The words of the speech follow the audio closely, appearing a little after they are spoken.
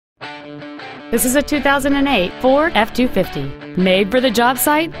This is a 2008 Ford F-250, made for the job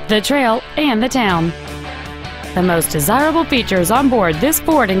site, the trail, and the town. The most desirable features on board this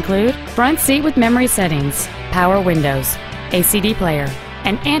Ford include front seat with memory settings, power windows, a CD player,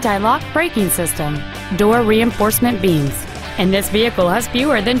 an anti-lock braking system, door reinforcement beams, and this vehicle has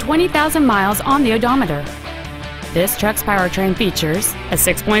fewer than 20,000 miles on the odometer. This truck's powertrain features a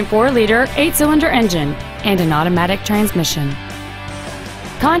 6.4-liter 8-cylinder engine and an automatic transmission.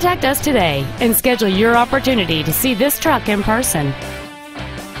 Contact us today and schedule your opportunity to see this truck in person.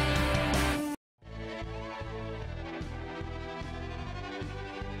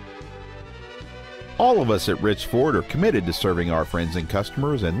 All of us at Rich Ford are committed to serving our friends and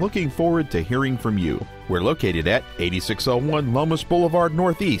customers and looking forward to hearing from you. We're located at 8601 Lomas Boulevard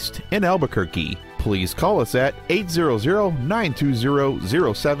Northeast in Albuquerque. Please call us at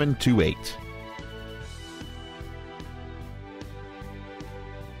 800-920-0728.